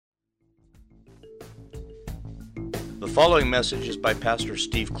The following message is by Pastor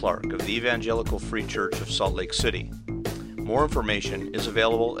Steve Clark of the Evangelical Free Church of Salt Lake City. More information is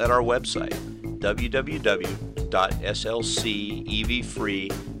available at our website,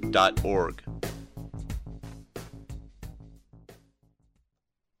 www.slcevfree.org.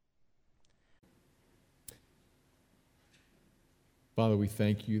 Father, we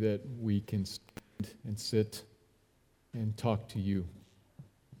thank you that we can stand and sit and talk to you,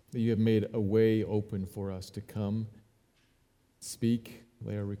 that you have made a way open for us to come, speak,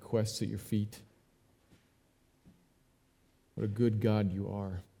 lay our requests at your feet. What a good God you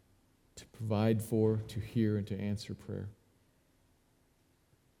are to provide for, to hear, and to answer prayer.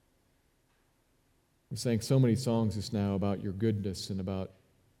 We sang so many songs just now about your goodness and about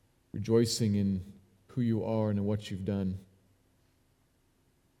rejoicing in who you are and in what you've done.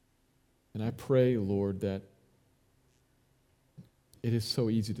 And I pray, Lord, that it is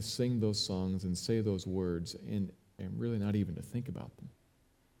so easy to sing those songs and say those words and really not even to think about them.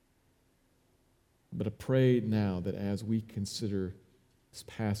 But I pray now that as we consider this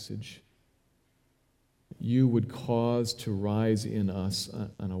passage, you would cause to rise in us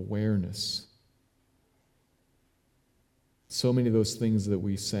an awareness. So many of those things that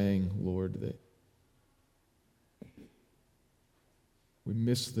we sang, Lord, that we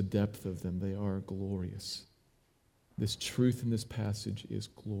miss the depth of them. They are glorious. This truth in this passage is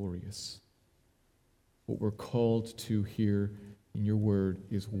glorious. What we're called to hear in your word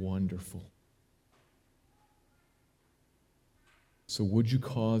is wonderful. So would you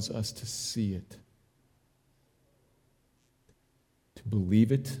cause us to see it, to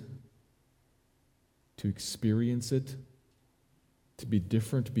believe it, to experience it, to be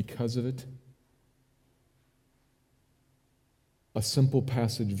different because of it? A simple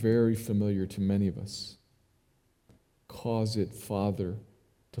passage very familiar to many of us. Cause it, Father,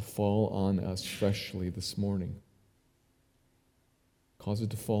 to fall on us freshly this morning. Cause it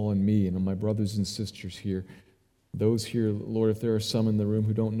to fall on me and on my brothers and sisters here. Those here, Lord, if there are some in the room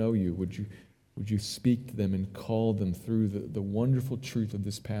who don't know you, would you speak to them and call them through the wonderful truth of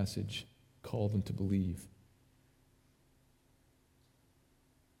this passage? Call them to believe.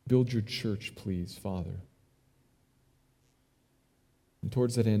 Build your church, please, Father. And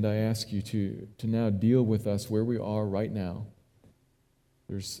towards that end, I ask you to now deal with us where we are right now.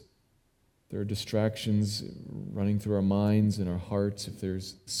 There are distractions running through our minds and our hearts. If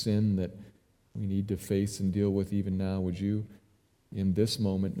there's sin that we need to face and deal with even now, would you, in this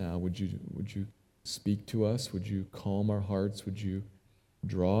moment now, would you speak to us? Would you calm our hearts? Would you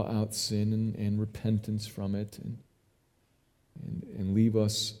draw out sin and repentance from it and leave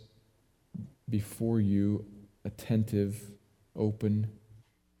us before you attentive, open,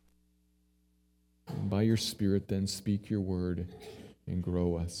 and by your Spirit then speak your word and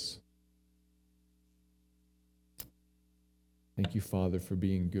grow us. Thank you, Father, for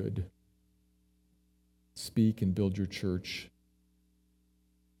being good. Speak and build your church.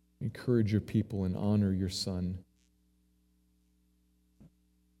 Encourage your people and honor your Son.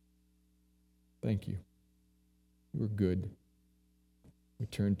 Thank you. You are good. We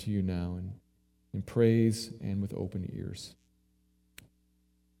turn to you now in praise and with open ears.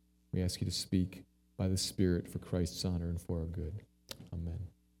 We ask you to speak by the Spirit for Christ's honor and for our good. Amen.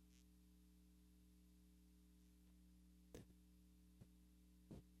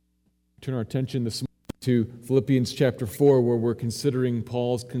 Turn our attention this morning to Philippians chapter 4, where we're considering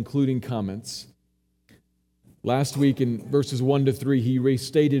Paul's concluding comments. Last week in verses 1 to 3, he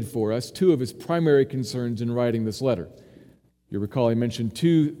restated for us two of his primary concerns in writing this letter. You recall I mentioned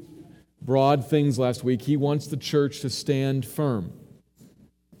two broad things last week. He wants the church to stand firm,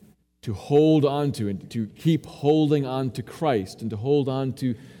 to hold on to, and to keep holding on to Christ, and to hold on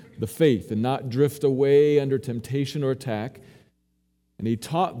to the faith, and not drift away under temptation or attack. And he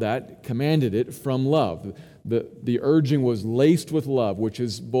taught that, commanded it from love. The urging was laced with love, which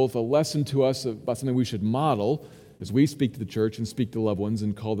is both a lesson to us about something we should model as we speak to the church and speak to loved ones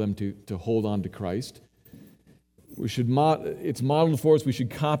and call them to hold on to Christ. It's modeled for us, we should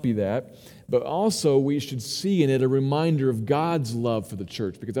copy that, but also we should see in it a reminder of God's love for the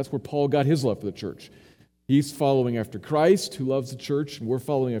church, because that's where Paul got his love for the church. He's following after Christ, who loves the church, and we're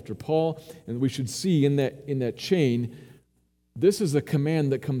following after Paul, and we should see in that chain, this is a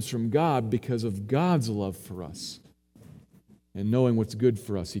command that comes from God because of God's love for us. And knowing what's good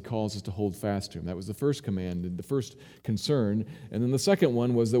for us, he calls us to hold fast to him. That was the first command and the first concern. And then the second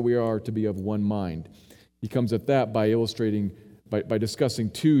one was that we are to be of one mind. He comes at that by illustrating, by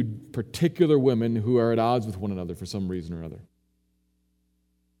discussing two particular women who are at odds with one another for some reason or other.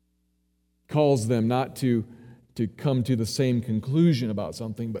 Calls them not to come to the same conclusion about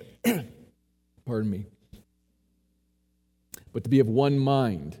something, but, pardon me, but to be of one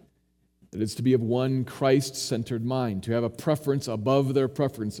mind. That is to be of one Christ-centered mind, to have a preference above their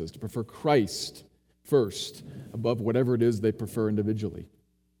preferences, to prefer Christ first above whatever it is they prefer individually.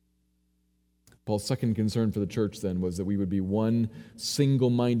 Paul's second concern for the church then was that we would be one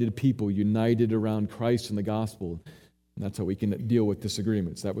single-minded people united around Christ and the gospel. And that's how we can deal with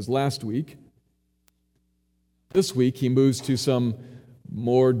disagreements. That was last week. This week he moves to some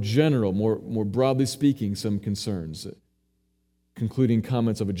more general, more broadly speaking, some concerns, concluding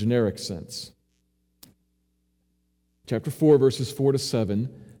comments of a generic sense. Chapter 4, verses 4 to 7,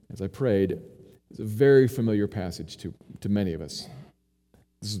 as I prayed, is a very familiar passage to many of us.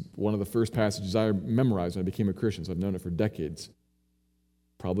 This is one of the first passages I memorized when I became a Christian, so I've known it for decades.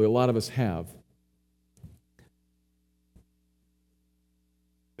 Probably a lot of us have.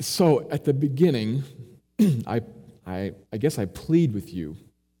 So at the beginning, I guess I plead with you,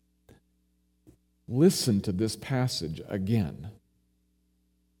 listen to this passage again,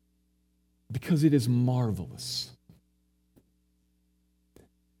 because it is marvelous.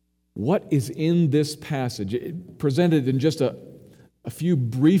 What is in this passage, presented in just a few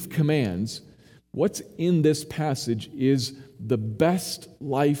brief commands, what's in this passage is the best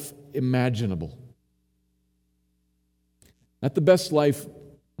life imaginable. Not the best life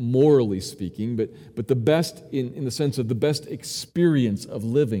morally speaking, but the best in the sense of the best experience of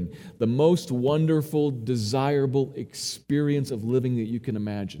living, the most wonderful, desirable experience of living that you can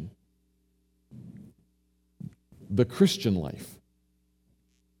imagine. The Christian life.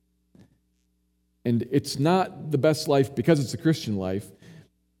 And it's not the best life because it's the Christian life.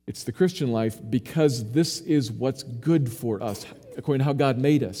 It's the Christian life because this is what's good for us, according to how God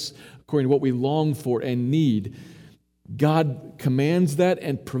made us, according to what we long for and need. God commands that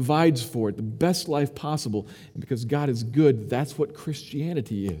and provides for it, the best life possible. And because God is good, that's what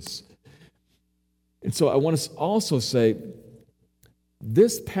Christianity is. And so I want to also say,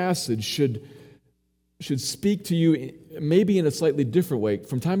 this passage should speak to you maybe in a slightly different way.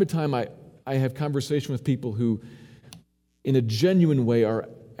 From time to time, I have conversation with people who, in a genuine way, are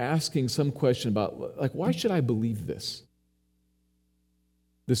asking some question about, like, why should I believe this?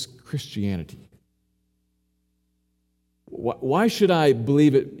 This Christianity. Why should I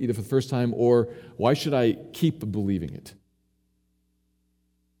believe it either for the first time, or why should I keep believing it?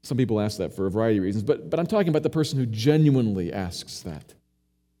 Some people ask that for a variety of reasons, but I'm talking about the person who genuinely asks that.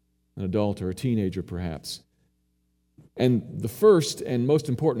 An adult or a teenager, perhaps. And the first and most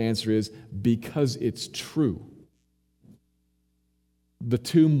important answer is because it's true. The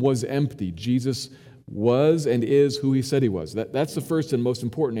tomb was empty. Jesus was and is who he said he was. That's the first and most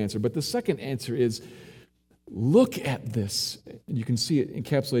important answer. But the second answer is, look at this. You can see it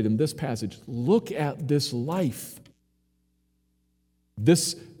encapsulated in this passage. Look at this life.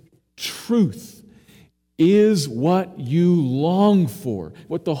 This truth is what you long for,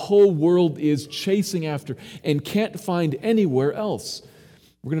 what the whole world is chasing after and can't find anywhere else.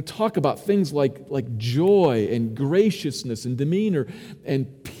 We're going to talk about things like joy and graciousness and demeanor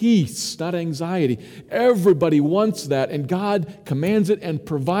and peace, not anxiety. Everybody wants that, and God commands it and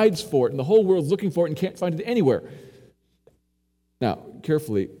provides for it, and the whole world's looking for it and can't find it anywhere. Now,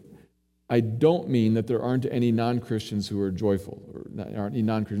 carefully, I don't mean that there aren't any non-Christians who are joyful, or there aren't any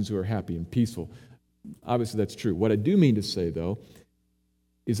non-Christians who are happy and peaceful. Obviously, that's true. What I do mean to say, though,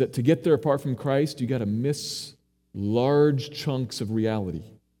 is that to get there apart from Christ, you got to miss large chunks of reality.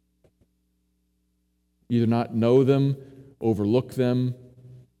 Either not know them, overlook them,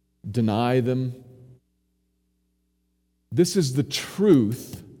 deny them. This is the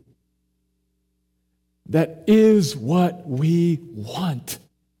truth that is what we want.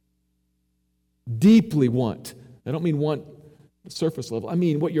 Deeply want. I don't mean want surface level. I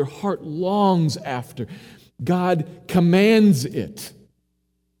mean what your heart longs after. God commands it.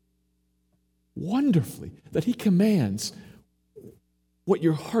 Wonderfully, that he commands what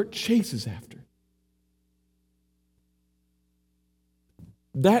your heart chases after.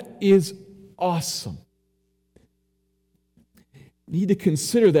 That is awesome. You need to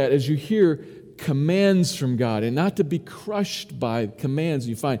consider that as you hear commands from God, and not to be crushed by commands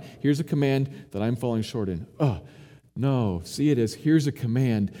you find. Here's a command that I'm falling short in. No, see it as here's a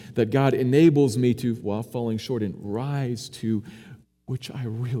command that God enables me to, while falling short in, rise to, which I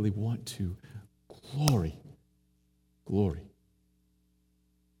really want to. Glory. Glory.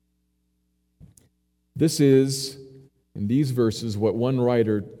 This is, in these verses, what one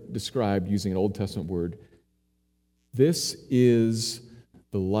writer described using an Old Testament word. This is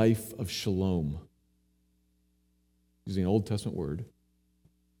the life of shalom. Using an Old Testament word.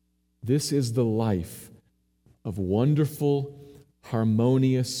 This is the life of wonderful,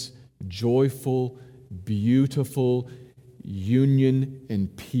 harmonious, joyful, beautiful, union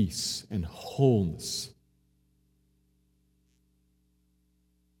and peace and wholeness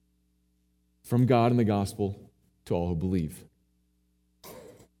from God in the gospel to all who believe.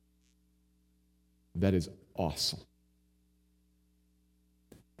 That is awesome.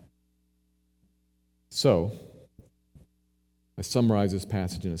 So, I summarize this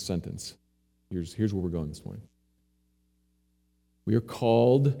passage in a sentence. Here's where we're going this morning. We are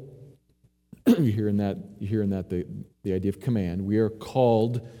called, you're hearing that the idea of command. We are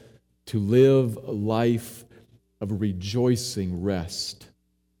called to live a life of rejoicing rest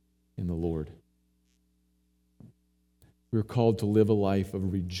in the Lord. We are called to live a life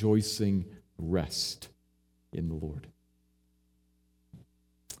of rejoicing rest in the Lord.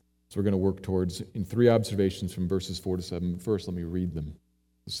 So we're going to work towards in 3 observations from verses 4 to 7. First, let me read them.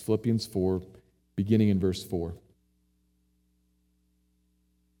 This is Philippians 4, beginning in verse 4.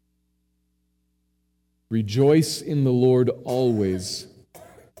 Rejoice in the Lord always.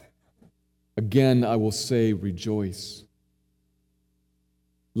 Again, I will say, rejoice.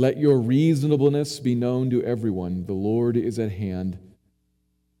 Let your reasonableness be known to everyone. The Lord is at hand.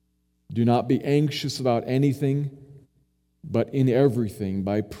 Do not be anxious about anything, but in everything,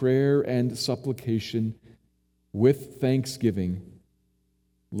 by prayer and supplication, with thanksgiving,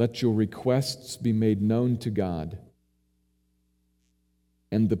 let your requests be made known to God.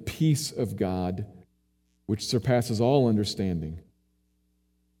 And the peace of God, which surpasses all understanding,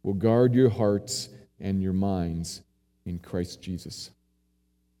 will guard your hearts and your minds in Christ Jesus.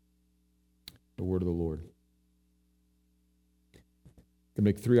 The word of the Lord. To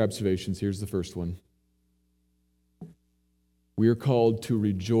make 3 observations. Here's the first one. We are called to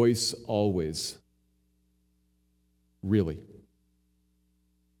rejoice always. Really.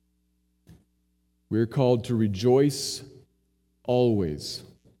 We are called to rejoice always.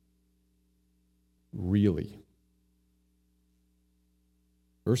 Really.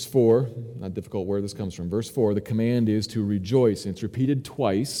 Verse 4, not difficult where this comes from. Verse 4, the command is to rejoice. And it's repeated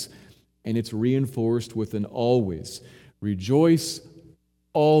twice, and it's reinforced with an always. Rejoice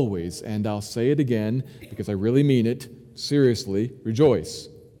always. And I'll say it again because I really mean it. Seriously, rejoice.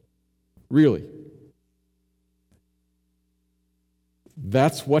 Really.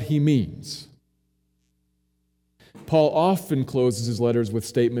 That's what he means. Paul often closes his letters with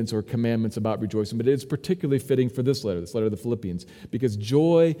statements or commandments about rejoicing, but it is particularly fitting for this letter of the Philippians, because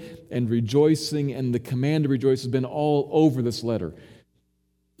joy and rejoicing and the command to rejoice has been all over this letter.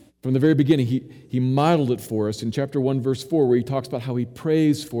 From the very beginning, he modeled it for us in chapter 1, verse 4, where he talks about how he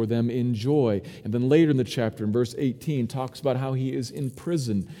prays for them in joy. And then later in the chapter, in verse 18, talks about how he is in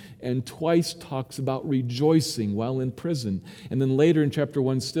prison, and twice talks about rejoicing while in prison. And then later in chapter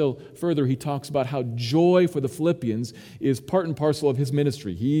 1, still further, he talks about how joy for the Philippians is part and parcel of his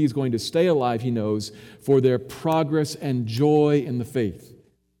ministry. He's going to stay alive, he knows, for their progress and joy in the faith.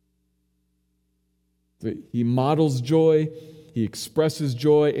 He models joy, he expresses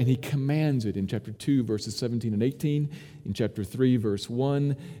joy, and he commands it in chapter 2, verses 17 and 18, in chapter 3, verse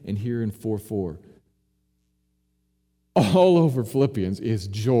 1, and here in 4:4. All over Philippians is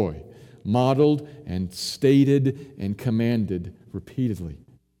joy, modeled and stated and commanded repeatedly.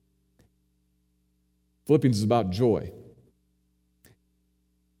 Philippians is about joy.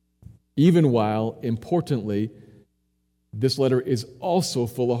 Even while, importantly, this letter is also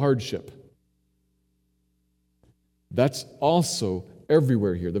full of hardship. That's also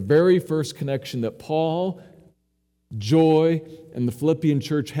everywhere here. The very first connection that Paul, joy, and the Philippian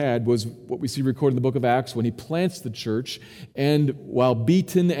church had was what we see recorded in the book of Acts when he plants the church, and while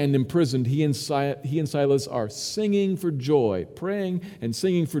beaten and imprisoned, he and Silas are singing for joy, praying and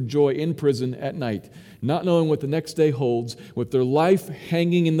singing for joy in prison at night, not knowing what the next day holds, with their life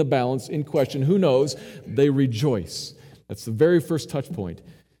hanging in the balance, in question. Who knows? They rejoice. That's the very first touch point.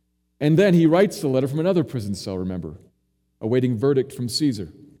 And then he writes the letter from another prison cell, remember, awaiting verdict from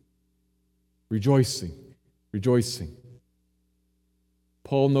Caesar. Rejoicing, rejoicing.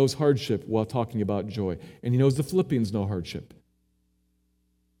 Paul knows hardship while talking about joy, and he knows the Philippians know hardship.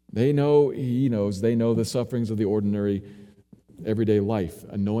 They know the sufferings of the ordinary everyday life,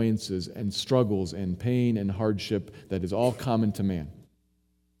 annoyances and struggles and pain and hardship that is all common to man.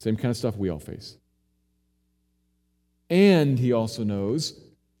 Same kind of stuff we all face. And he also knows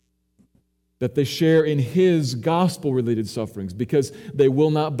that they share in his gospel-related sufferings because they will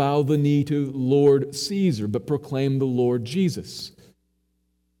not bow the knee to Lord Caesar, but proclaim the Lord Jesus.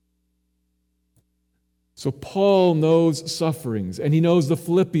 So Paul knows sufferings, and he knows the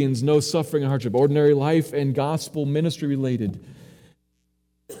Philippians know suffering and hardship, ordinary life and gospel ministry related,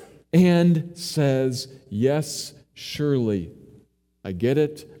 and says, yes, surely, I get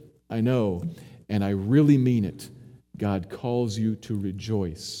it, I know, and I really mean it. God calls you to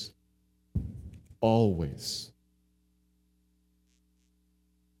rejoice always.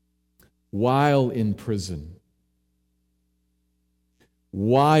 While in prison,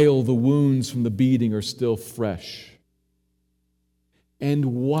 while the wounds from the beating are still fresh, and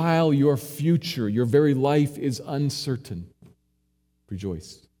while your future, your very life is uncertain,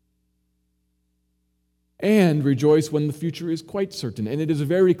 rejoice. And rejoice when the future is quite certain, and it is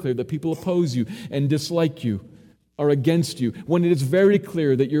very clear that people oppose you and dislike you, are against you, when it is very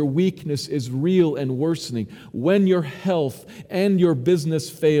clear that your weakness is real and worsening, when your health and your business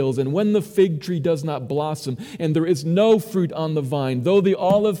fails, and when the fig tree does not blossom, and there is no fruit on the vine, though the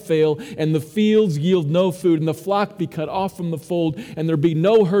olive fail, and the fields yield no food, and the flock be cut off from the fold, and there be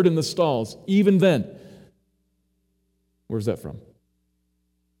no herd in the stalls, even then. Where's that from?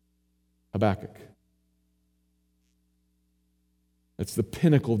 Habakkuk. That's the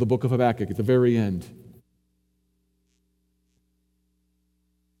pinnacle of the book of Habakkuk at the very end.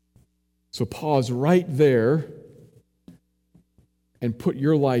 So pause right there and put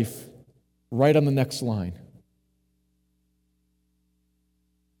your life right on the next line.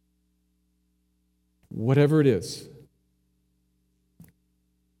 Whatever it is.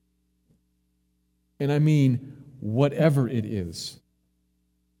 And I mean whatever it is.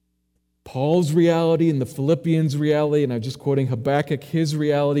 Paul's reality and the Philippians' reality, and I'm just quoting Habakkuk, his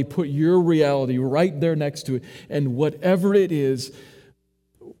reality, put your reality right there next to it. And whatever it is,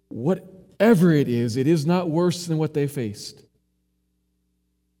 it is not worse than what they faced.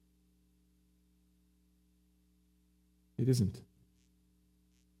 It isn't.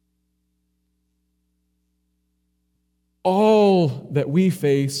 All that we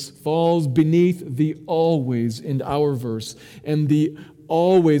face falls beneath the always in our verse, and the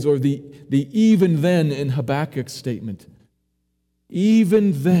always, or the even then in Habakkuk's statement.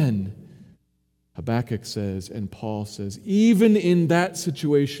 Even then, Habakkuk says, and Paul says, even in that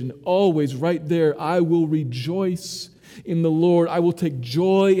situation, always right there, I will rejoice in the Lord. I will take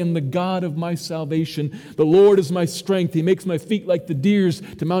joy in the God of my salvation. The Lord is my strength. He makes my feet like the deer's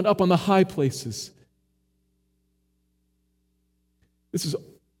to mount up on the high places. This is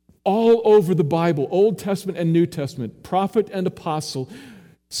all over the Bible, Old Testament and New Testament, prophet and apostle,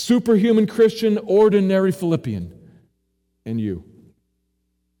 superhuman Christian, ordinary Philippian, and you.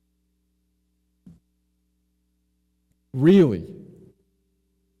 Really,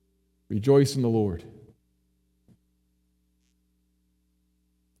 rejoice in the Lord.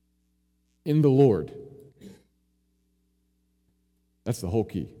 In the Lord. That's the whole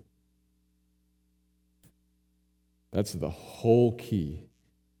key. That's the whole key.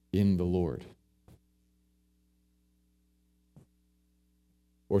 In the Lord.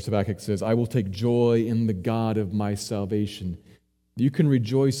 Or Habakkuk says, I will take joy in the God of my salvation. You can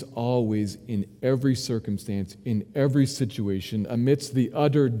rejoice always in every circumstance, in every situation, amidst the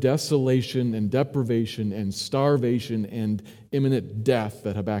utter desolation and deprivation and starvation and imminent death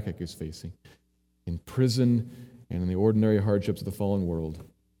that Habakkuk is facing, in prison and in the ordinary hardships of the fallen world.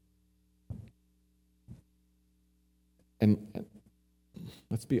 And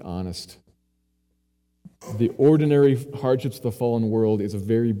let's be honest. The ordinary hardships of the fallen world is a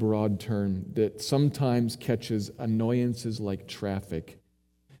very broad term that sometimes catches annoyances like traffic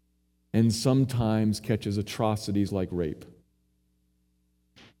and sometimes catches atrocities like rape.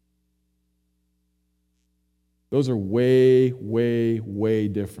 Those are way, way, way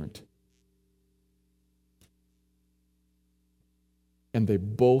different. And they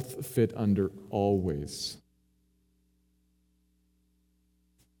both fit under always.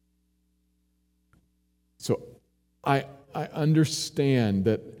 So I understand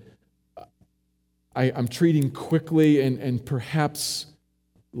that I'm treating quickly and perhaps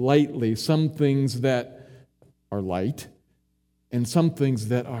lightly some things that are light and some things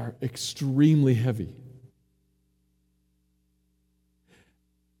that are extremely heavy.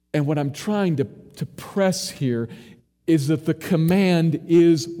 And what I'm trying to press here is that the command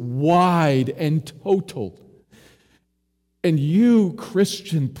is wide and total. And you,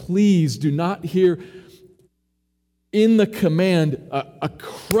 Christian, please do not hear in the command a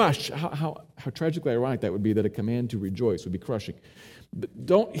crush. How tragically ironic that would be, that a command to rejoice would be crushing. But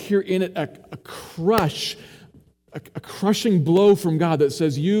don't hear in it a crush, a crushing blow from God that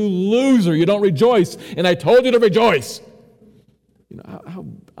says, you loser, you don't rejoice, and I told you to rejoice. You know, how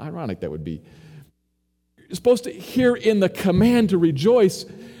ironic that would be. You're supposed to hear in the command to rejoice,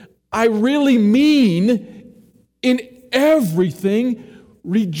 I really mean in everything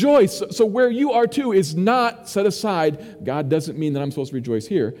rejoice. So where you are too is not set aside. God doesn't mean that I'm supposed to rejoice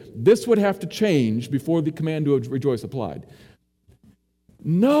here. This would have to change before the command to rejoice applied.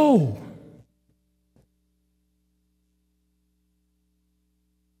 No.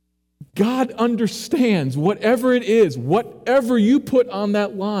 God understands whatever it is, whatever you put on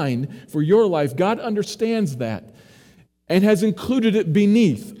that line for your life, God understands that and has included it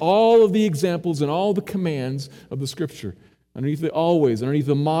beneath all of the examples and all the commands of the Scripture, underneath the always, underneath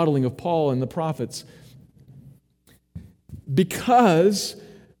the modeling of Paul and the prophets. Because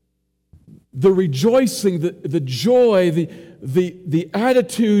the rejoicing, the joy, the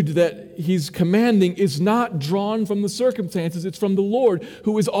attitude that he's commanding is not drawn from the circumstances, it's from the Lord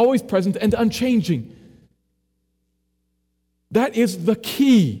who is always present and unchanging. That is the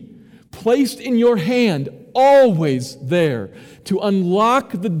key, placed in your hand, always there, to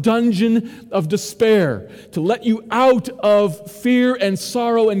unlock the dungeon of despair, to let you out of fear and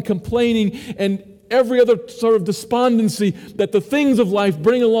sorrow and complaining and every other sort of despondency that the things of life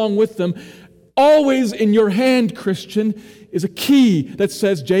bring along with them. Always in your hand, Christian, is a key that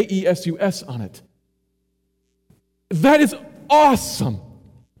says Jesus on it. That is awesome.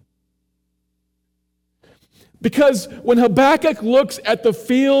 Because when Habakkuk looks at the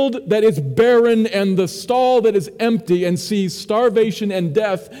field that is barren and the stall that is empty and sees starvation and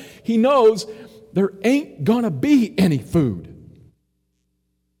death, he knows there ain't gonna be any food.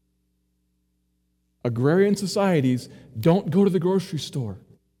 Agrarian societies don't go to the grocery store.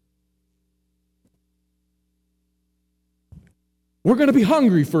 We're going to be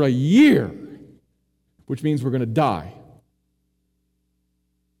hungry for a year, which means we're going to die.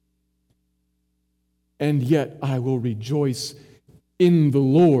 And yet I will rejoice in the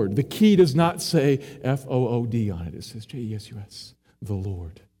Lord. The key does not say F-O-O-D on it. It says J-E-S-U-S, the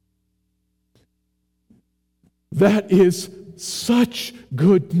Lord. That is such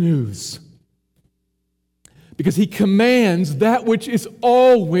good news. Because he commands that which is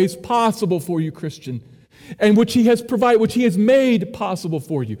always possible for you, Christian, and which he has provided, which he has made possible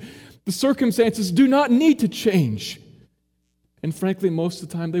for you. The circumstances do not need to change. And frankly, most of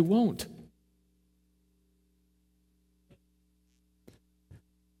the time they won't.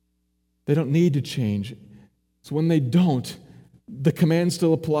 They don't need to change. So when they don't, the command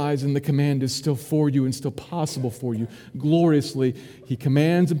still applies and the command is still for you and still possible for you. Gloriously, he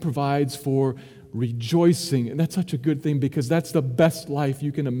commands and provides for rejoicing. And that's such a good thing because that's the best life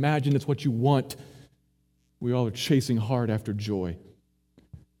you can imagine. It's what you want. We all are chasing hard after joy.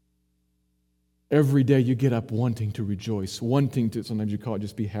 Every day you get up wanting to rejoice, wanting to, sometimes you call it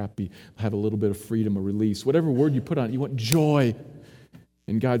just be happy, have a little bit of freedom, a release. Whatever word you put on it, you want joy.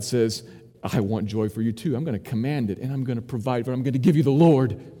 And God says, I want joy for you too. I'm going to command it and I'm going to provide for it. I'm going to give you the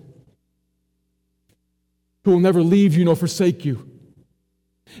Lord who will never leave you nor forsake you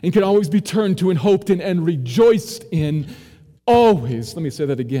and can always be turned to and hoped in and rejoiced in always. Let me say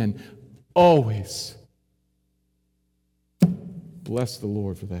that again. Always. Bless the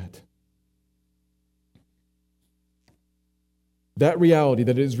Lord for that. That reality,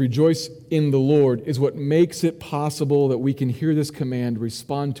 that it is rejoice in the Lord, is what makes it possible that we can hear this command,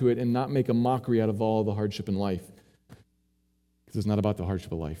 respond to it, and not make a mockery out of all the hardship in life. Because it's not about the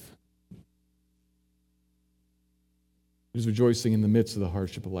hardship of life. It is rejoicing in the midst of the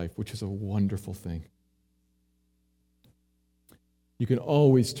hardship of life, which is a wonderful thing. You can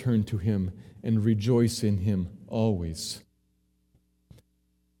always turn to Him and rejoice in Him, always.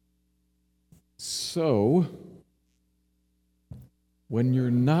 So, when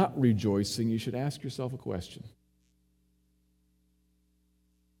you're not rejoicing, you should ask yourself a question.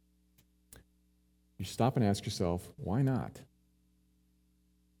 You stop and ask yourself, why not?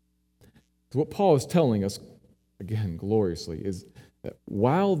 So what Paul is telling us, again, gloriously, is that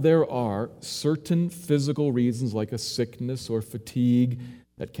while there are certain physical reasons like a sickness or fatigue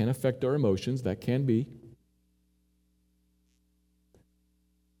that can affect our emotions, that can be,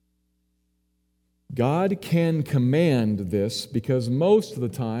 God can command this because most of the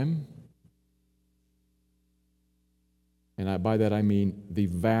time, and by that I mean the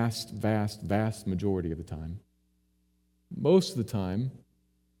vast, vast, vast majority of the time, most of the time,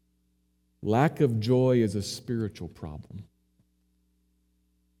 lack of joy is a spiritual problem.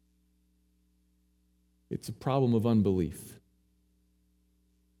 It's a problem of unbelief.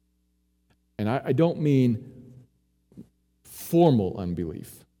 And I don't mean formal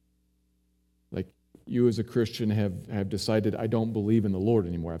unbelief. You as a Christian have decided, I don't believe in the Lord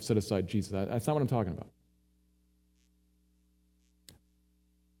anymore. I've set aside Jesus. That's not what I'm talking about.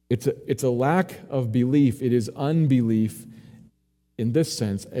 It's a lack of belief. It is unbelief in this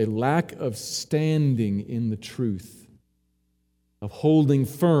sense, a lack of standing in the truth, of holding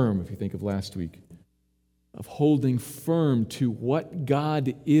firm, if you think of last week, of holding firm to what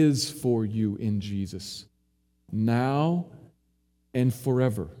God is for you in Jesus, now and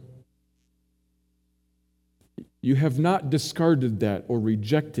forever. You have not discarded that or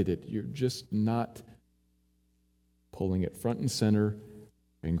rejected it. You're just not pulling it front and center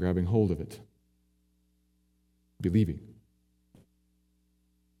and grabbing hold of it. Believing.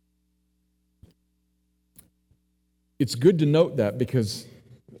 It's good to note that because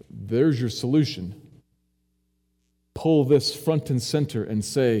there's your solution. Pull this front and center and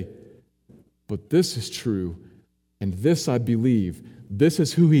say, but this is true, and this I believe. This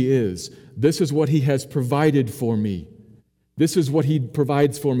is who He is. This is what He has provided for me. This is what He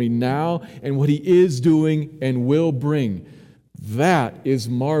provides for me now and what He is doing and will bring. That is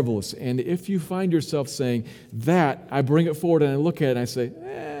marvelous. And if you find yourself saying that, I bring it forward and I look at it and I say,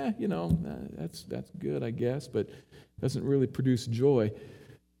 that's good, I guess, but doesn't really produce joy,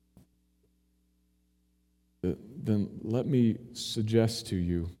 then let me suggest to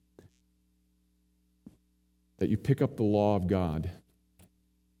you that you pick up the law of God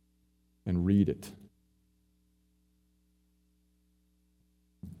and read it.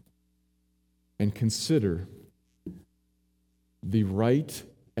 And consider the right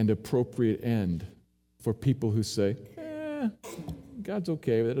and appropriate end for people who say, God's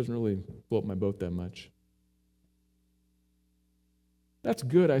okay, but that doesn't really float my boat that much. That's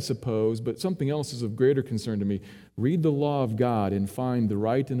good, I suppose, but something else is of greater concern to me. Read the law of God and find the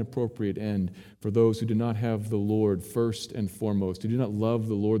right and appropriate end for those who do not have the Lord first and foremost, who do not love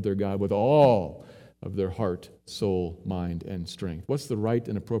the Lord their God with all of their heart, soul, mind, and strength. What's the right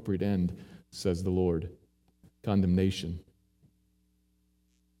and appropriate end, says the Lord? Condemnation.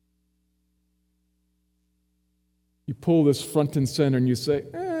 You pull this front and center and you say,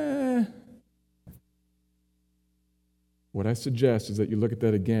 What I suggest is that you look at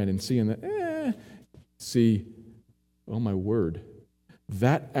that again and see in that, see, oh my word,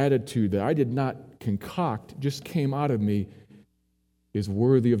 that attitude that I did not concoct, just came out of me, is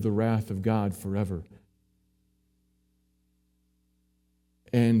worthy of the wrath of God forever.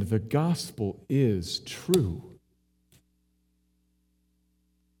 And the gospel is true.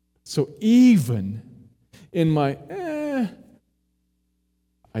 So even in my,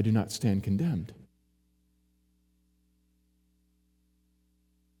 I do not stand condemned.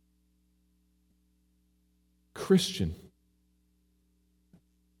 Christian,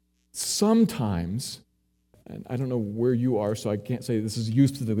 sometimes, and I don't know where you are, so I can't say this is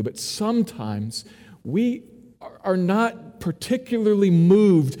useful, but sometimes we are not particularly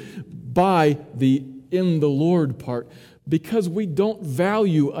moved by the in the Lord part because we don't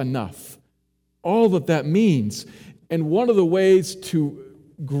value enough all that means. And one of the ways to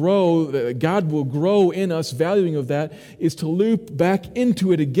grow, that God will grow in us valuing of that, is to loop back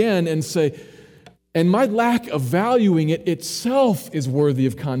into it again and say, and my lack of valuing it itself is worthy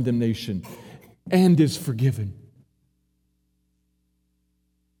of condemnation and is forgiven.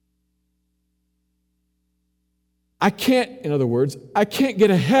 I can't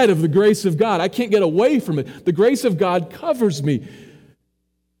get ahead of the grace of God. I can't get away from it. The grace of God covers me.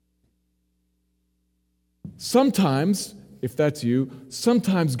 Sometimes, if that's you,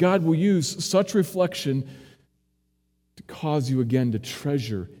 sometimes God will use such reflection to cause you again to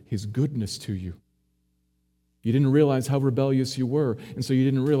treasure His goodness to you. You didn't realize how rebellious you were, and so you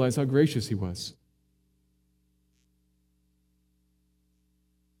didn't realize how gracious He was.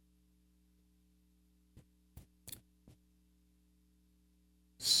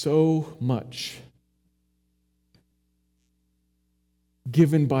 So much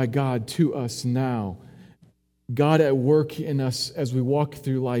given by God to us now. God at work in us as we walk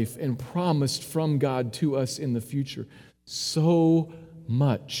through life and promised from God to us in the future. So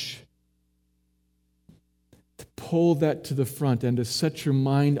much. To pull that to the front and to set your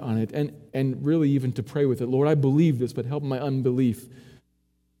mind on it and really even to pray with it. Lord, I believe this, but help my unbelief.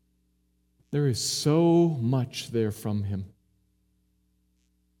 There is so much there from Him.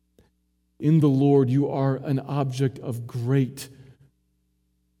 In the Lord, you are an object of great,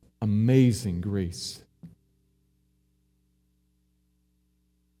 amazing grace.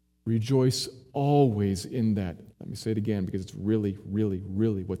 Rejoice always in that. Let me say it again because it's really, really,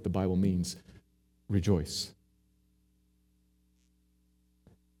 really what the Bible means. Rejoice.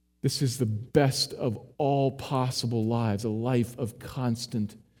 This is the best of all possible lives, a life of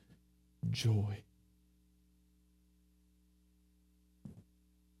constant joy.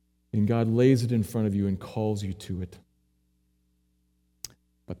 And God lays it in front of you and calls you to it.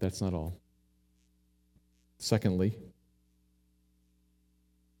 But that's not all. Secondly,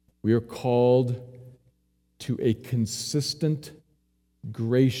 we are called to a consistent,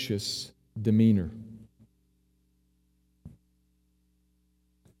 gracious demeanor.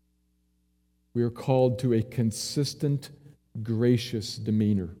 We are called to a consistent, gracious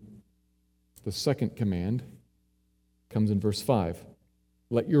demeanor. The second command comes in verse 5.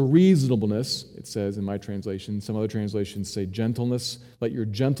 Let your reasonableness, it says in my translation, some other translations say gentleness, let your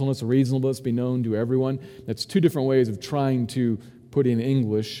gentleness, reasonableness be known to everyone. That's two different ways of trying to put in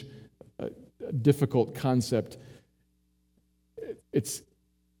English a difficult concept. It's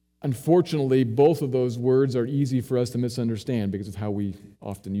unfortunately, both of those words are easy for us to misunderstand because of how we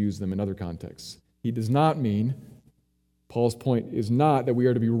often use them in other contexts. He does not mean, Paul's point is not that we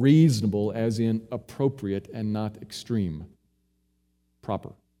are to be reasonable as in appropriate and not extreme.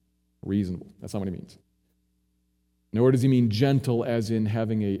 Proper, reasonable. That's not what he means. Nor does he mean gentle as in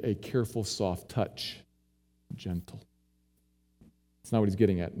having a careful, soft touch. Gentle. That's not what he's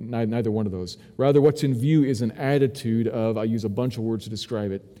getting at. Neither one of those. Rather, what's in view is an attitude of, I'll use a bunch of words to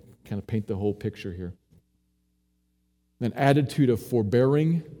describe it, kind of paint the whole picture here. An attitude of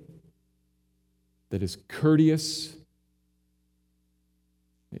forbearing that is courteous,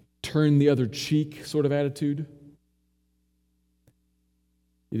 turn the other cheek sort of attitude.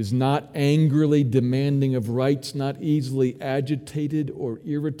 It is not angrily demanding of rights, not easily agitated or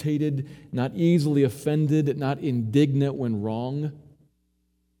irritated, not easily offended, not indignant when wrong.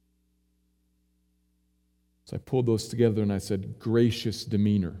 So I pulled those together and I said, gracious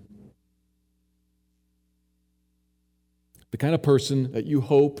demeanor. The kind of person that you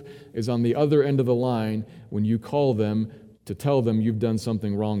hope is on the other end of the line when you call them to tell them you've done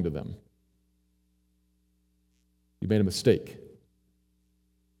something wrong to them. You made a mistake.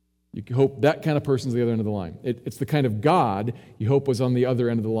 You hope that kind of person's the other end of the line. It's the kind of God you hope was on the other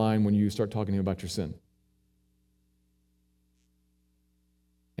end of the line when you start talking to him about your sin.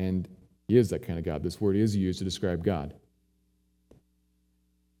 And he is that kind of God. This word is used to describe God.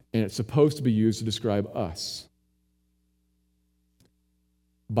 And it's supposed to be used to describe us.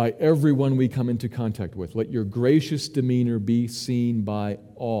 By everyone we come into contact with, let your gracious demeanor be seen by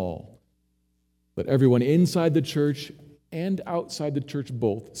all. Let everyone inside the church and outside the church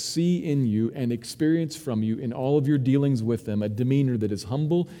both see in you and experience from you in all of your dealings with them a demeanor that is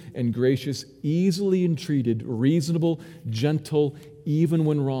humble and gracious, easily entreated, reasonable, gentle, even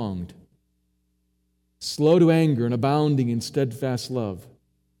when wronged, slow to anger and abounding in steadfast love.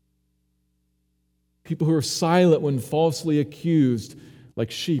 People who are silent when falsely accused,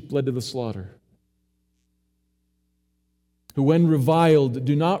 like sheep led to the slaughter. Who, when reviled,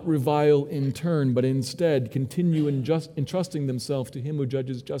 do not revile in turn, but instead continue entrusting themselves to him who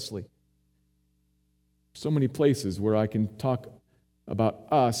judges justly. So many places where I can talk about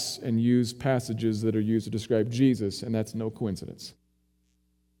us and use passages that are used to describe Jesus, and that's no coincidence.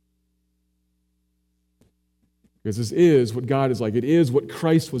 Because this is what God is like. It is what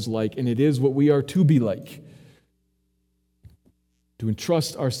Christ was like, and it is what we are to be like. To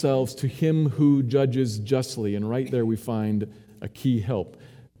entrust ourselves to him who judges justly. And right there we find a key help.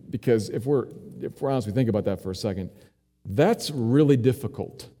 Because if we're honest, we think about that for a second, that's really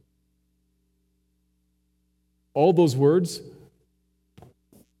difficult. All those words,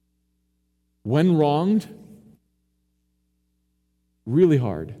 when wronged, really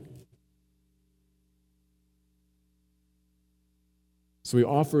hard. So he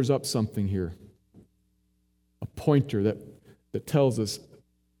offers up something here, a pointer that tells us,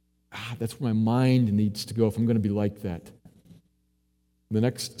 that's where my mind needs to go if I'm going to be like that. The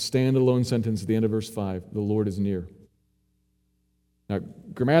next standalone sentence at the end of verse 5, the Lord is near. Now,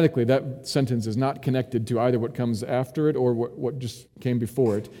 grammatically, that sentence is not connected to either what comes after it or what just came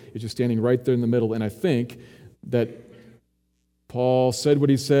before it. It's just standing right there in the middle. And I think that Paul said what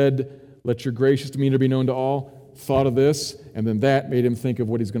he said, let your gracious demeanor be known to all, thought of this, and then that made him think of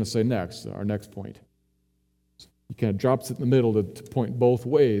what he's going to say next, our next point. He kind of drops it in the middle to point both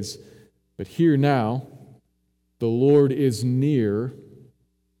ways. But here now, the Lord is near,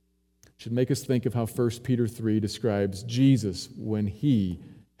 should make us think of how 1 Peter 3 describes Jesus when he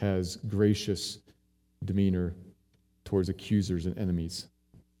has gracious demeanor towards accusers and enemies.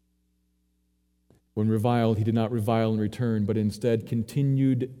 When reviled, he did not revile in return, but instead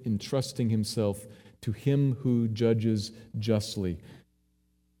continued entrusting himself to him who judges justly.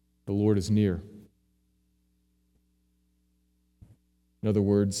 The Lord is near. In other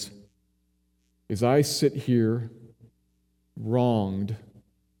words, as I sit here wronged,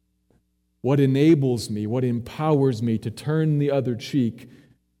 what enables me, what empowers me to turn the other cheek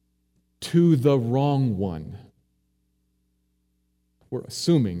to the wrong one? We're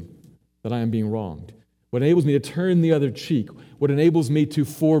assuming that I am being wronged. What enables me to turn the other cheek, what enables me to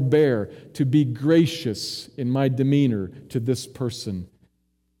forbear, to be gracious in my demeanor to this person,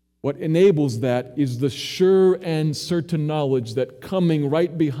 what enables that is the sure and certain knowledge that coming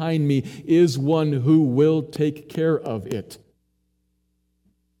right behind me is one who will take care of it.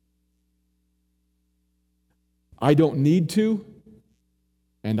 I don't need to,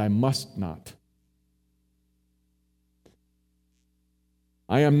 and I must not.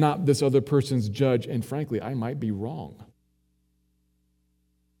 I am not this other person's judge, and frankly, I might be wrong.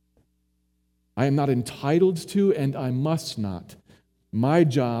 I am not entitled to, and I must not. My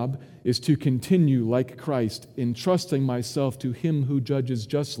job is to continue like Christ, entrusting myself to Him who judges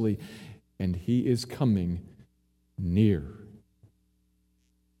justly, and He is coming near.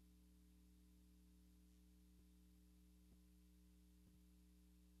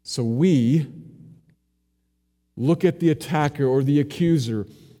 So we look at the attacker or the accuser,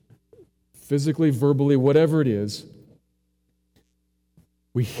 physically, verbally, whatever it is.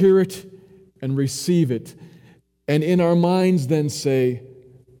 We hear it and receive it, and in our minds then say,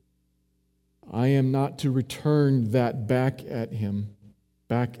 I am not to return that back at him,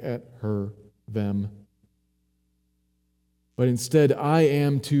 back at her, them. But instead, I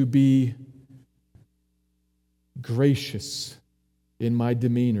am to be gracious in my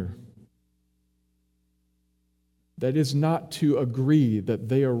demeanor. That is not to agree that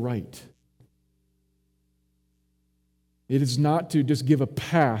they are right. It is not to just give a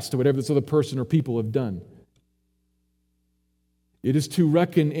pass to whatever this other person or people have done. It is to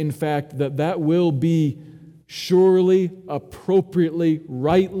reckon, in fact, that that will be surely, appropriately,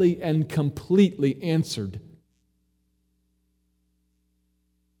 rightly, and completely answered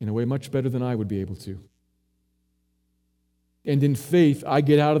in a way much better than I would be able to. And in faith, I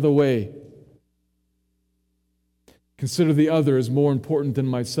get out of the way. Consider the other as more important than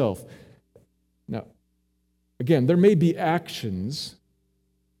myself. Now, again, there may be actions.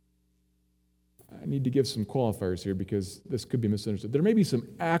 I need to give some qualifiers here because this could be misunderstood. There may be some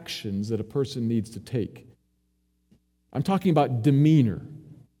actions that a person needs to take. I'm talking about demeanor.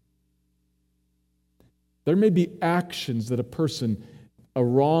 There may be actions that a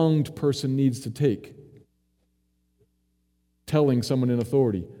wronged person needs to take. Telling someone in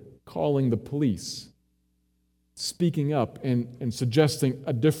authority, calling the police, speaking up and suggesting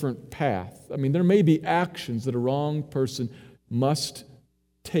a different path. I mean, there may be actions that a wronged person must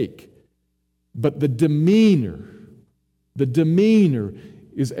take. But the demeanor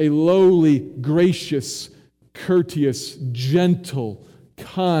is a lowly, gracious, courteous, gentle,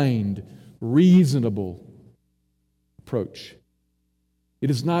 kind, reasonable approach. It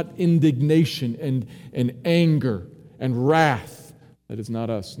is not indignation and anger and wrath. That is not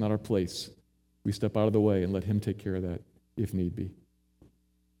us, not our place. We step out of the way and let Him take care of that if need be.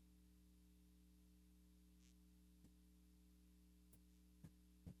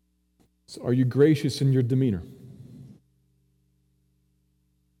 So are you gracious in your demeanor?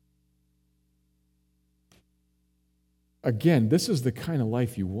 Again, this is the kind of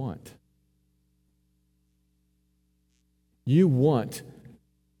life you want. You want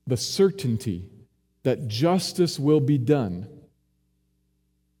the certainty that justice will be done.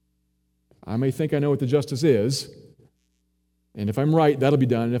 I may think I know what the justice is, and if I'm right, that'll be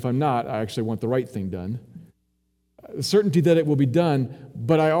done, and if I'm not, I actually want the right thing done. The certainty that it will be done,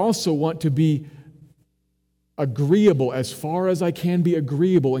 but I also want to be agreeable as far as I can be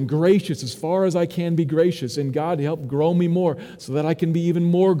agreeable, and gracious as far as I can be gracious, and God help grow me more so that I can be even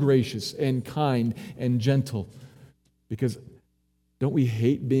more gracious and kind and gentle. Because don't we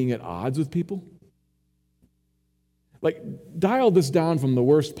hate being at odds with people? Like, dial this down from the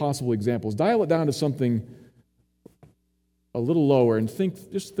worst possible examples. Dial it down to something a little lower and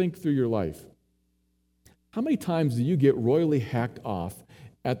just think through your life. How many times do you get royally hacked off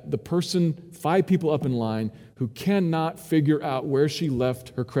at the person 5 people up in line who cannot figure out where she left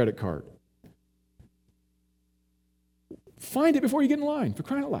her credit card? Find it before you get in line, for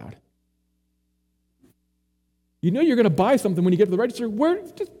crying out loud. You know you're going to buy something when you get to the register.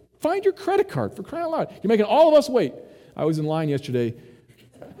 Just find your credit card, for crying out loud. You're making all of us wait. I was in line yesterday.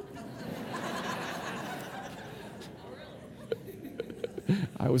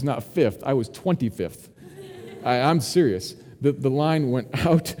 I was not 5th. I was 25th. I'm serious. The line went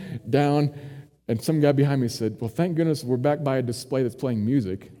out, down, and some guy behind me said, well, thank goodness we're back by a display that's playing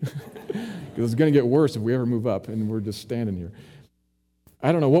music. Because it's going to get worse if we ever move up, and we're just standing here.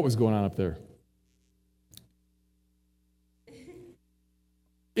 I don't know what was going on up there.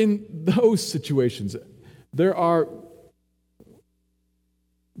 In those situations, there are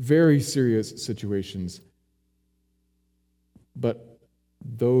very serious situations, but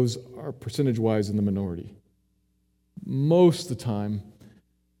those are percentage-wise in the minority. Most of the time,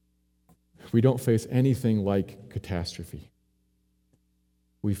 we don't face anything like catastrophe.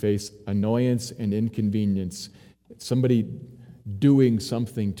 We face annoyance and inconvenience. Somebody doing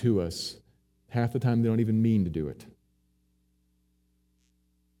something to us. Half the time, they don't even mean to do it.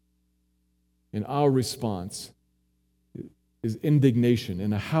 And our response is indignation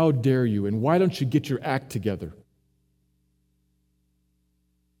and a how dare you and why don't you get your act together.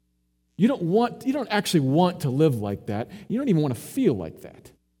 You don't actually want to live like that. You don't even want to feel like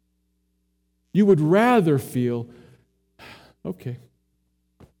that. You would rather feel, okay,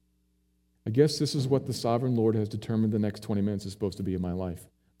 I guess this is what the sovereign Lord has determined the next 20 minutes is supposed to be in my life.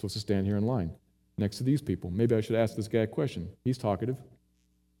 I'm supposed to stand here in line next to these people. Maybe I should ask this guy a question. He's talkative.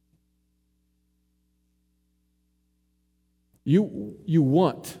 You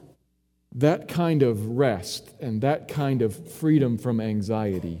want that kind of rest and that kind of freedom from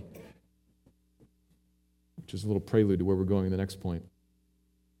anxiety, which is a little prelude to where we're going in the next point.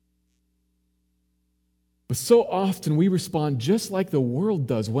 But so often we respond just like the world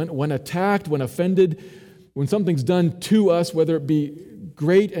does. When attacked, when offended, when something's done to us, whether it be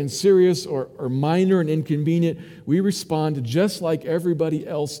great and serious or minor and inconvenient, we respond just like everybody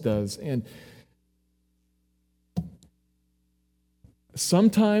else does. And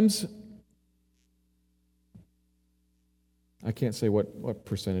sometimes, I can't say what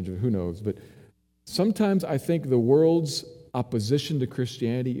percentage of, who knows, but sometimes I think the world's opposition to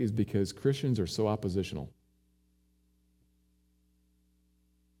Christianity is because Christians are so oppositional.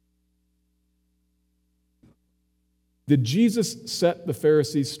 Did Jesus set the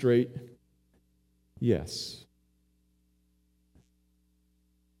Pharisees straight? Yes.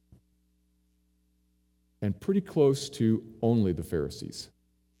 And pretty close to only the Pharisees.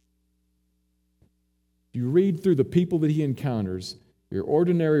 You read through the people that he encounters, your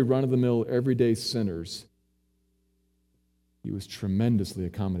ordinary run-of-the-mill, everyday sinners, he was tremendously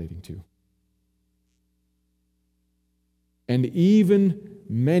accommodating to. And even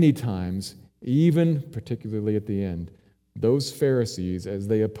many times, even particularly at the end, those Pharisees, as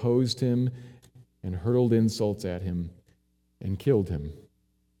they opposed him and hurled insults at him and killed him,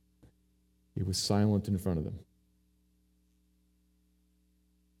 he was silent in front of them.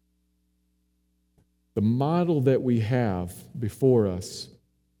 The model that we have before us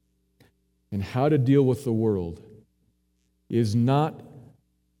and how to deal with the world is not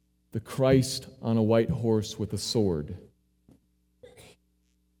the Christ on a white horse with a sword.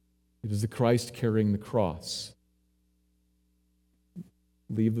 It is the Christ carrying the cross.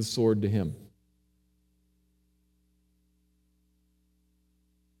 Leave the sword to him.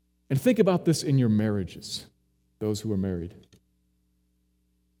 And think about this in your marriages, those who are married.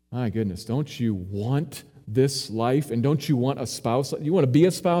 My goodness, don't you want this life? And don't you want a spouse? You want to be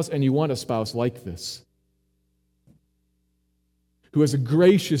a spouse, and you want a spouse like this, who has a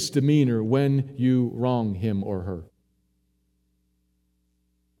gracious demeanor when you wrong him or her.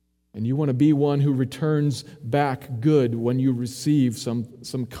 And you want to be one who returns back good when you receive some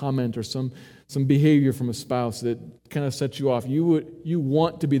comment or some behavior from a spouse that kind of sets you off. You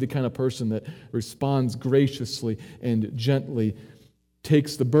want to be the kind of person that responds graciously and gently,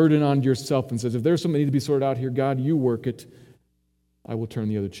 takes the burden onto yourself and says, if there's something that needs to be sorted out here, God, you work it. I will turn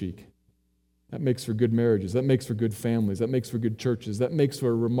the other cheek. That makes for good marriages. That makes for good families. That makes for good churches. That makes for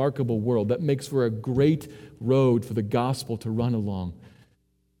a remarkable world. That makes for a great road for the gospel to run along.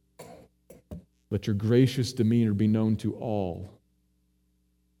 Let your gracious demeanor be known to all.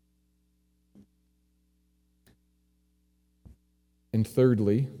 And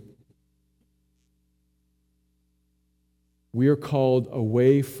thirdly, we are called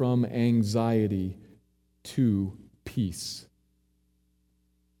away from anxiety to peace.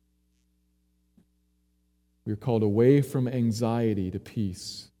 We are called away from anxiety to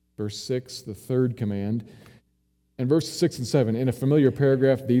peace. Verse 6, the third command. And verses 6 and 7, in a familiar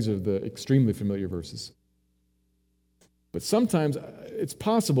paragraph, these are the extremely familiar verses. But sometimes it's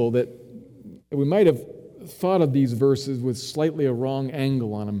possible that we might have thought of these verses with slightly a wrong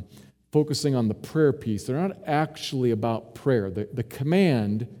angle on them, focusing on the prayer piece. They're not actually about prayer. The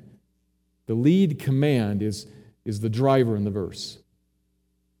command, the lead command is the driver in the verse.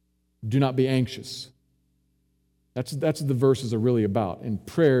 Do not be anxious. That's what the verses are really about. And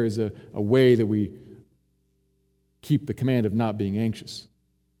prayer is a way that we keep the command of not being anxious.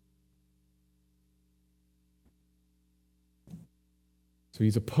 So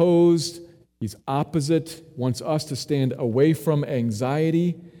he's opposed, he's opposite, wants us to stand away from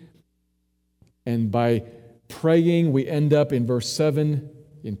anxiety. And by praying, we end up in verse 7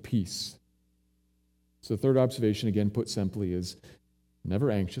 in peace. So the third observation, again put simply, is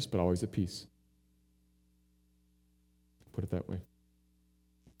never anxious, but always at peace. Put it that way.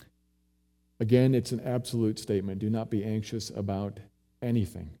 Again, it's an absolute statement. Do not be anxious about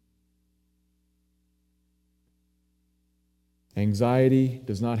anything. Anxiety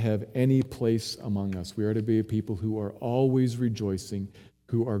does not have any place among us. We are to be a people who are always rejoicing,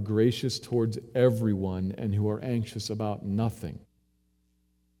 who are gracious towards everyone, and who are anxious about nothing.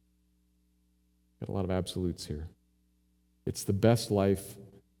 Got a lot of absolutes here. It's the best life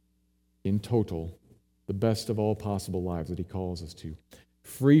in total, the best of all possible lives that he calls us to.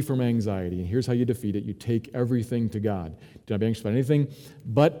 Free from anxiety. And here's how you defeat it. You take everything to God. Do not be anxious about anything,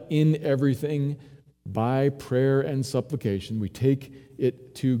 but in everything, by prayer and supplication, we take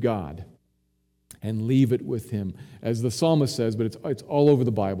it to God and leave it with him. As the psalmist says, but it's all over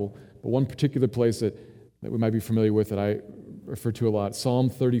the Bible, but one particular place that we might be familiar with that I refer to a lot, Psalm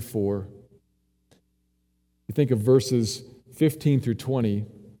 34. You think of verses 15 through 20,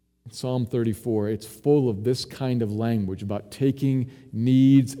 Psalm 34, it's full of this kind of language about taking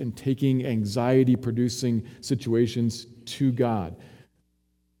needs and taking anxiety-producing situations to God.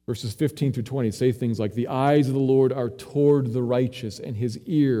 Verses 15 through 20 say things like, the eyes of the Lord are toward the righteous, and his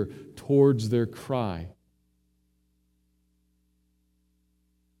ear towards their cry.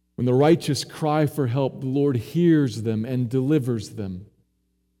 When the righteous cry for help, the Lord hears them and delivers them.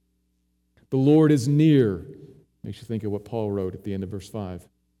 The Lord is near. Makes you think of what Paul wrote at the end of verse 5.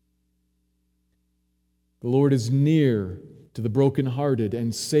 The Lord is near to the brokenhearted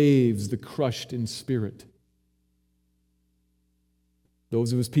and saves the crushed in spirit.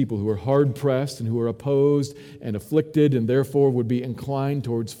 Those of his people who are hard-pressed and who are opposed and afflicted and therefore would be inclined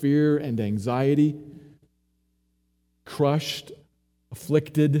towards fear and anxiety, crushed,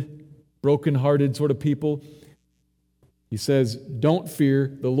 afflicted, brokenhearted sort of people. He says, don't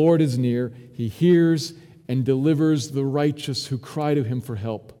fear, the Lord is near. He hears and delivers the righteous who cry to him for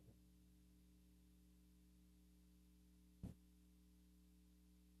help.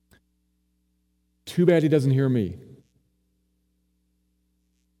 Too bad he doesn't hear me.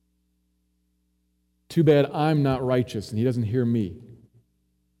 Too bad I'm not righteous and he doesn't hear me.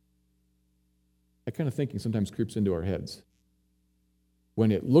 That kind of thinking sometimes creeps into our heads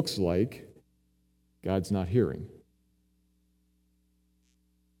when it looks like God's not hearing.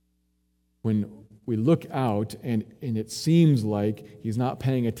 When we look out and it seems like he's not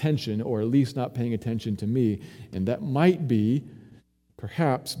paying attention, or at least not paying attention to me, and that might be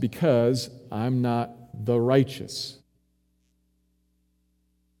perhaps because I'm not the righteous.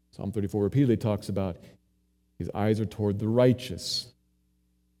 Psalm 34 repeatedly talks about his eyes are toward the righteous.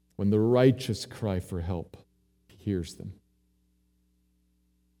 When the righteous cry for help, he hears them.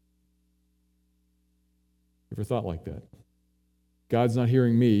 Ever thought like that? God's not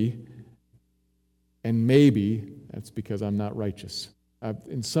hearing me, and maybe that's because I'm not righteous. I've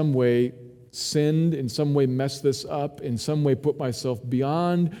in some way sinned, in some way messed this up, in some way put myself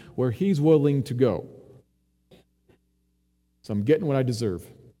beyond where he's willing to go. So I'm getting what I deserve.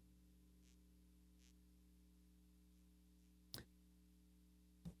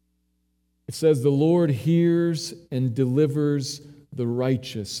 It says, the Lord hears and delivers the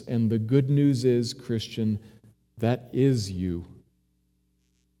righteous. And the good news is, Christian, that is you.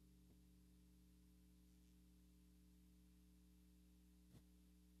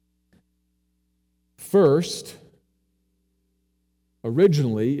 First,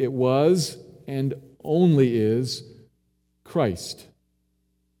 originally it was and only is Christ.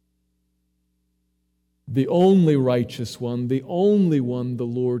 The only righteous one, the only one the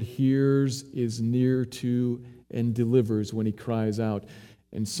Lord hears, is near to, and delivers when he cries out.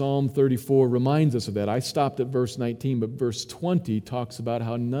 And Psalm 34 reminds us of that. I stopped at verse 19, but verse 20 talks about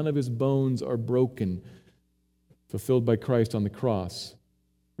how none of his bones are broken, fulfilled by Christ on the cross.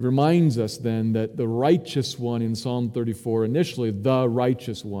 It reminds us then that the righteous one in Psalm 34, initially the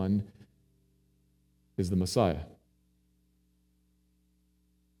righteous one, is the Messiah.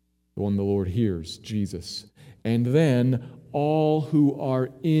 The one the Lord hears, Jesus. And then all who are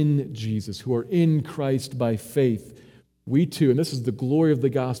in Jesus, who are in Christ by faith, we too, and this is the glory of the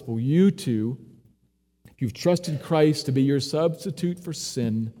gospel, you too, if you've trusted Christ to be your substitute for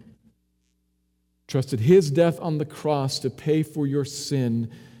sin, trusted his death on the cross to pay for your sin,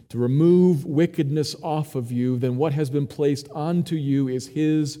 to remove wickedness off of you, then what has been placed onto you is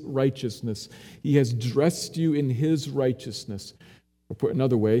his righteousness. He has dressed you in his righteousness. Or put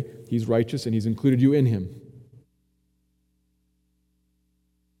another way, he's righteous and he's included you in him.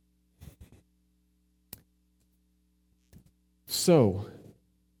 So,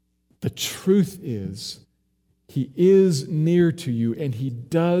 the truth is, he is near to you and he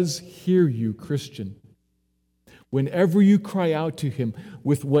does hear you, Christian. Whenever you cry out to him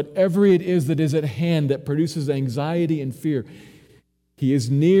with whatever it is that is at hand that produces anxiety and fear, he is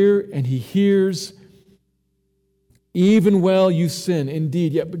near and he hears. Even while you sin,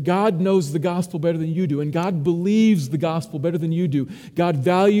 indeed. Yet but God knows the gospel better than you do, and God believes the gospel better than you do. God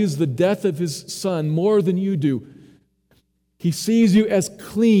values the death of his Son more than you do. He sees you as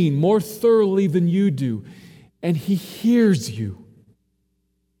clean more thoroughly than you do, and He hears you.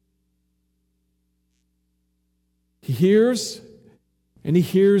 He hears, and He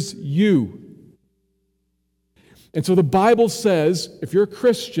hears you. And so the Bible says, if you're a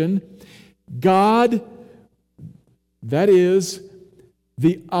Christian, God, that is,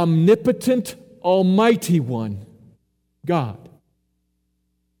 the omnipotent, almighty one, God,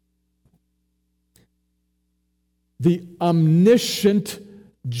 the omniscient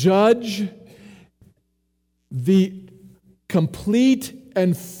judge, the complete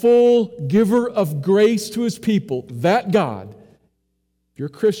and full giver of grace to His people, that God, if you're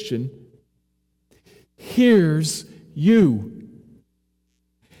a Christian, hears you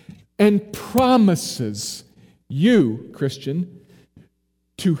and promises you, Christian,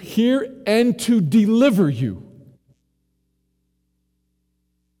 to hear and to deliver you.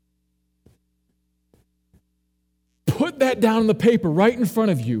 Put that down on the paper right in front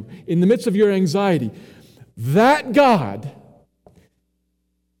of you in the midst of your anxiety. That God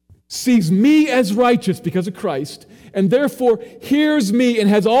sees me as righteous because of Christ, and therefore hears me and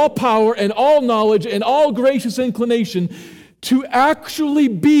has all power and all knowledge and all gracious inclination to actually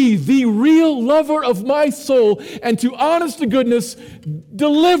be the real lover of my soul and to, honest to goodness,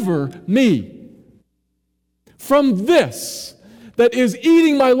 deliver me from this that is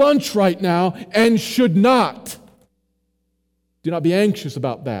eating my lunch right now and should not. Do not be anxious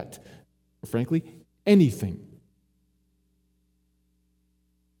about that. Or frankly, anything.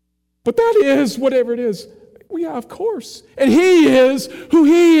 But that is whatever it is. Well, yeah, of course. And He is who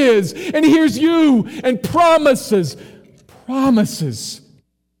He is. And He hears you and promises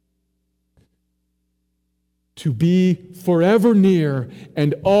to be forever near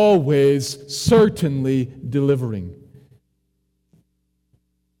and always certainly delivering.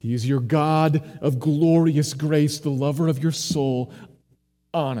 He is your God of glorious grace, the lover of your soul,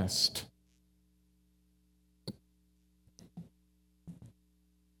 honest.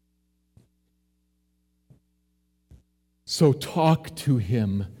 So talk to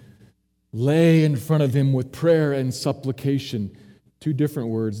Him. Lay in front of Him with prayer and supplication. Two different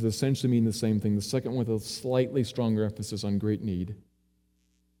words that essentially mean the same thing. The second with a slightly stronger emphasis on great need.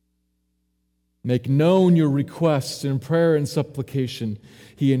 Make known your requests in prayer and supplication.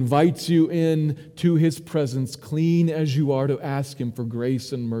 He invites you in to His presence, clean as you are, to ask Him for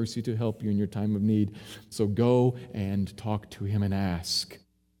grace and mercy to help you in your time of need. So go and talk to Him and ask.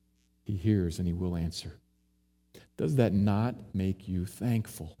 He hears and He will answer. Does that not make you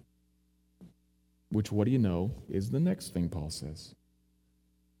thankful? Which, what do you know, is the next thing Paul says.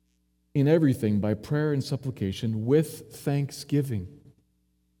 In everything, by prayer and supplication, with thanksgiving.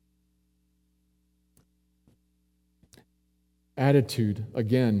 Attitude,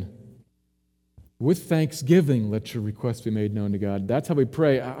 again. With thanksgiving, let your requests be made known to God. That's how we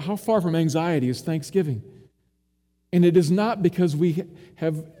pray. How far from anxiety is thanksgiving? And it is not because we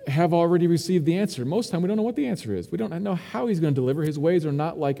have already received the answer. Most of the time, we don't know what the answer is. We don't know how He's going to deliver. His ways are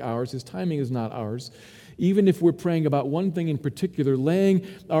not like ours. His timing is not ours. Even if we're praying about one thing in particular, laying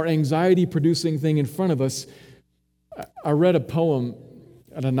our anxiety-producing thing in front of us. I read a poem,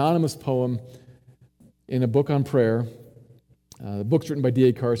 an anonymous poem, in a book on prayer. The book's written by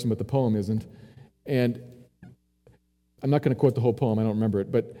D.A. Carson, but the poem isn't. And I'm not going to quote the whole poem. I don't remember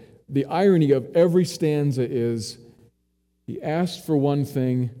it. But the irony of every stanza is, he asked for one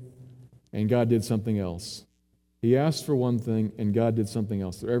thing, and God did something else. He asked for one thing, and God did something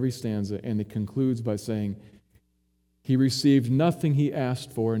else. Through every stanza, and it concludes by saying, he received nothing he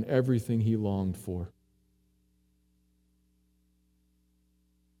asked for and everything he longed for.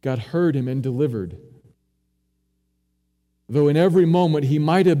 God heard him and delivered. Though in every moment he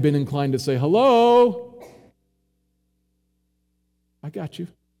might have been inclined to say, hello, I got you.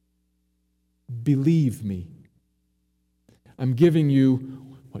 Believe me. I'm giving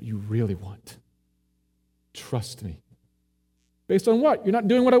you what you really want. Trust me. Based on what? You're not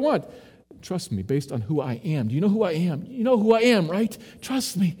doing what I want. Trust me, based on who I am. Do you know who I am? You know who I am, right?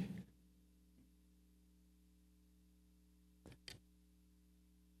 Trust me.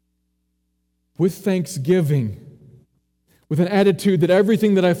 With thanksgiving, with an attitude that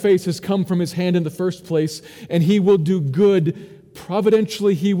everything that I face has come from His hand in the first place, and He will do good.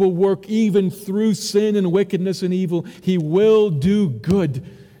 Providentially, He will work even through sin and wickedness and evil. He will do good.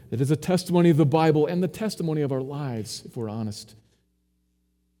 It is a testimony of the Bible and the testimony of our lives, if we're honest.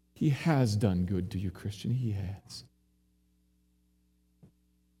 He has done good to you, Christian. He has.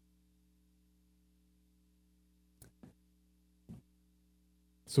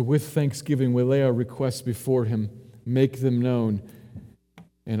 So with thanksgiving, we lay our requests before Him, make them known,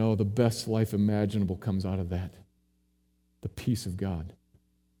 and the best life imaginable comes out of that. The peace of God.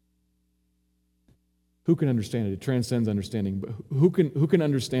 Who can understand it? It transcends understanding. But who can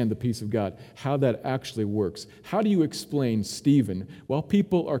understand the peace of God? How that actually works? How do you explain Stephen while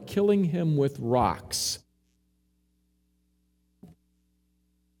people are killing him with rocks?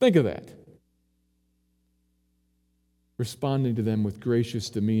 Think of that. Responding to them with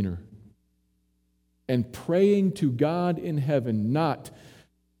gracious demeanor and praying to God in heaven, not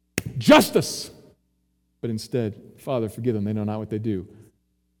justice, but instead, Father, forgive them, they know not what they do.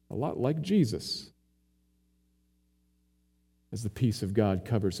 A lot like Jesus, as the peace of God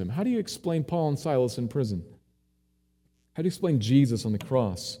covers him. How do you explain Paul and Silas in prison? How do you explain Jesus on the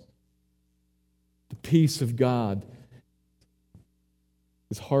cross? The peace of God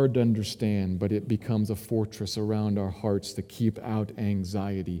is hard to understand, but it becomes a fortress around our hearts to keep out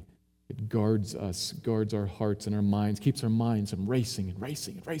anxiety. It guards us, guards our hearts and our minds, keeps our minds from racing and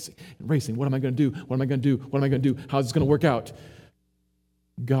racing and racing and racing. What am I going to do? What am I going to do? What am I going to do? How's this going to work out?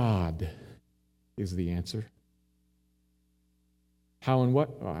 God is the answer. How and what?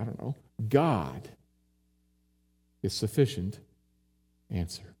 Oh, I don't know. God is sufficient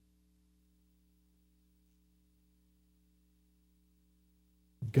answer.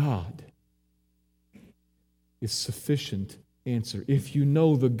 God is sufficient answer if you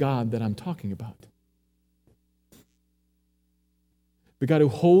know the God that I'm talking about. The God who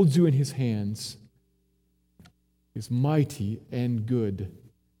holds you in his hands is mighty and good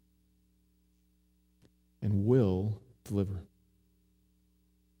and will deliver.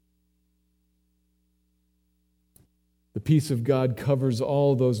 The peace of God covers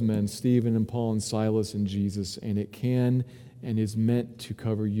all those men, Stephen and Paul and Silas and Jesus, and it can and is meant to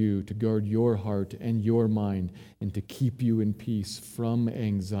cover you, to guard your heart and your mind, and to keep you in peace from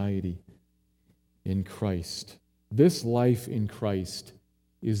anxiety in Christ. This life in Christ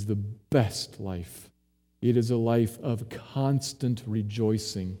is the best life. It is a life of constant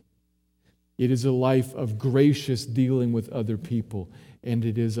rejoicing. It is a life of gracious dealing with other people, and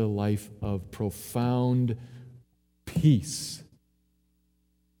it is a life of profound peace,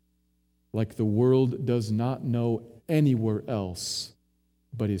 like the world does not know anywhere else,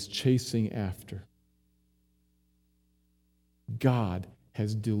 but is chasing after. God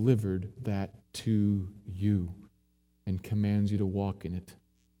has delivered that to you and commands you to walk in it.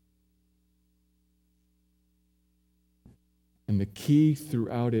 And the key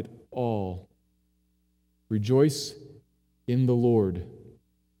throughout it all, rejoice in the Lord.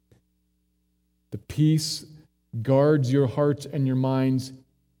 The peace guards your hearts and your minds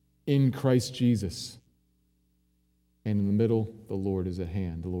in Christ Jesus. And in the middle, the Lord is at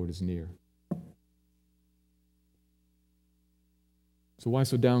hand. The Lord is near. So why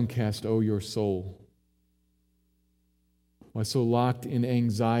so downcast, O your soul? Why so locked in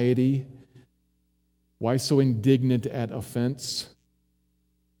anxiety? Why so indignant at offense?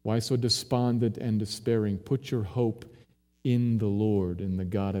 Why so despondent and despairing? Put your hope in the Lord, in the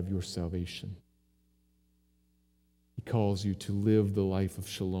God of your salvation. He calls you to live the life of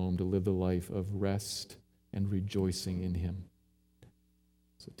shalom, to live the life of rest and rejoicing in him.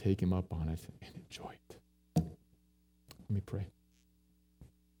 So take him up on it and enjoy it. Let me pray.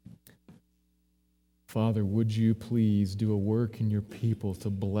 Father, would you please do a work in your people to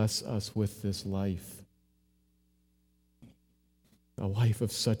bless us with this life? A life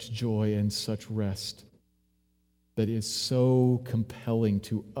of such joy and such rest that is so compelling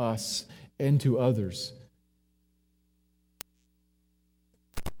to us and to others.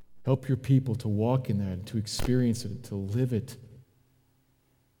 Help your people to walk in that, to experience it, to live it.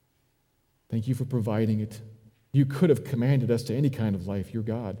 Thank you for providing it. You could have commanded us to any kind of life, you're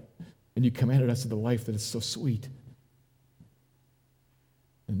God. And you commanded us to the life that is so sweet.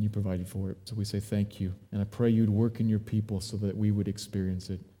 And you provided for it. So we say thank you. And I pray you'd work in your people so that we would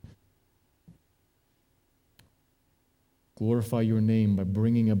experience it. Glorify your name by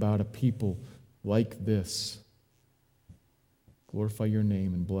bringing about a people like this. Glorify your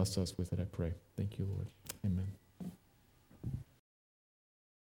name and bless us with it, I pray. Thank you, Lord. Amen.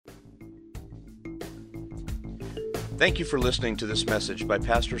 Thank you for listening to this message by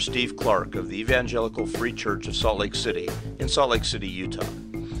Pastor Steve Clark of the Evangelical Free Church of Salt Lake City in Salt Lake City, Utah.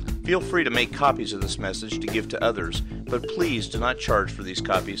 Feel free to make copies of this message to give to others, but please do not charge for these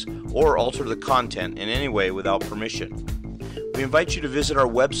copies or alter the content in any way without permission. We invite you to visit our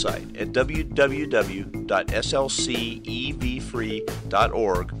website at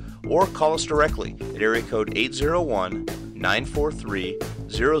www.slcevfree.org or call us directly at area code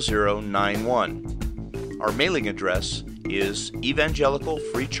 801-943-0091. Our mailing address is Evangelical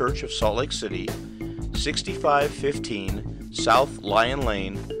Free Church of Salt Lake City, 6515 South Lion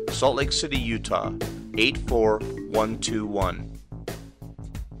Lane, Salt Lake City, Utah, 84121.